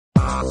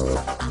What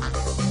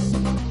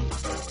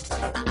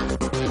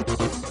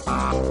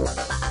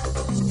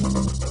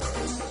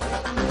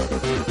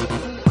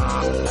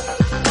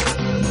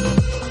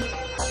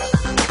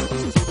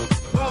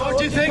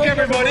do you think,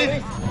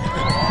 everybody?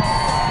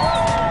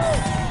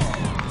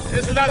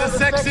 Isn't that the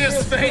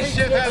sexiest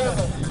spaceship ever?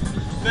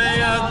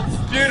 They are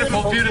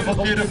beautiful, beautiful,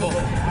 beautiful.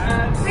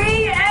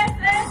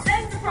 VSS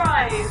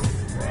Enterprise.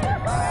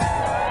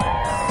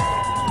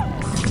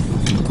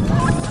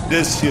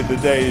 This year, the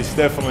day is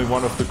definitely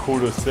one of the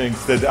coolest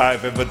things that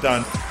I've ever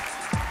done.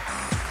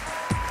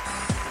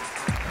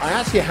 I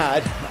actually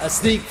had a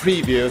sneak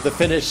preview of the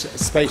Finnish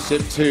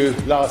Spaceship 2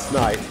 last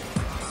night,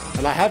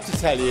 and I have to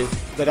tell you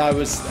that I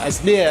was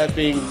as near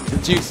being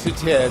reduced to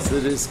tears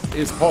as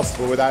is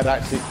possible without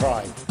actually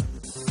crying.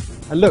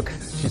 And look,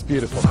 she's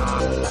beautiful.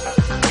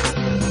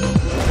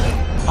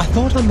 I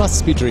thought I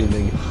must be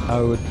dreaming. I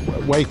would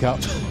wake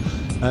up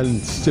and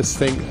just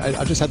think,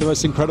 I just had the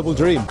most incredible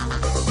dream.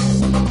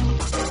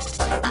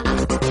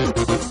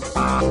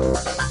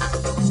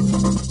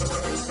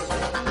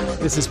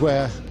 This is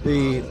where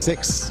the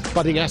 6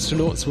 budding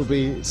astronauts will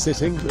be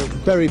sitting. A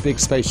very big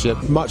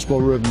spaceship, much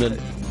more room than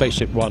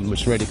Spaceship 1,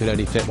 which really could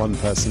only fit one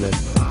person in.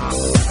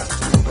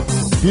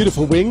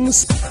 Beautiful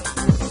wings.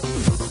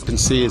 You can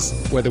see is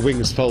where the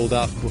wings fold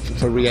up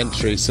for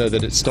re-entry so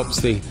that it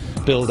stops the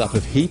build-up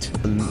of heat.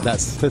 And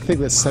that's the thing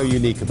that's so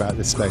unique about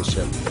this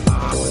spaceship.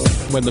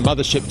 When the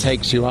mothership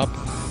takes you up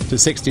to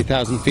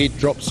 60,000 feet,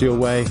 drops you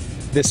away,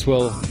 this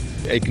will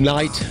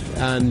ignite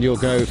and you'll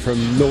go from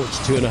 0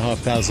 to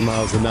 2,500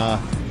 miles an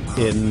hour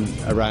in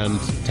around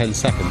 10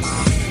 seconds.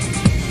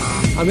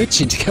 I'm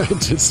itching to go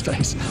into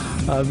space.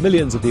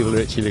 Millions of people are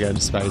itching to go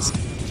into space.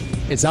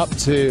 It's up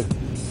to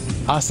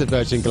us at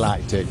Virgin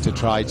Galactic to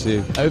try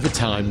to, over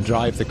time,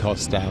 drive the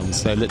costs down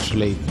so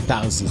literally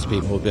thousands of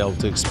people will be able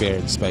to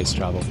experience space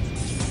travel.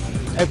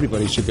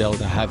 Everybody should be able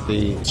to have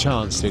the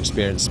chance to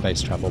experience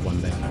space travel one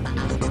day.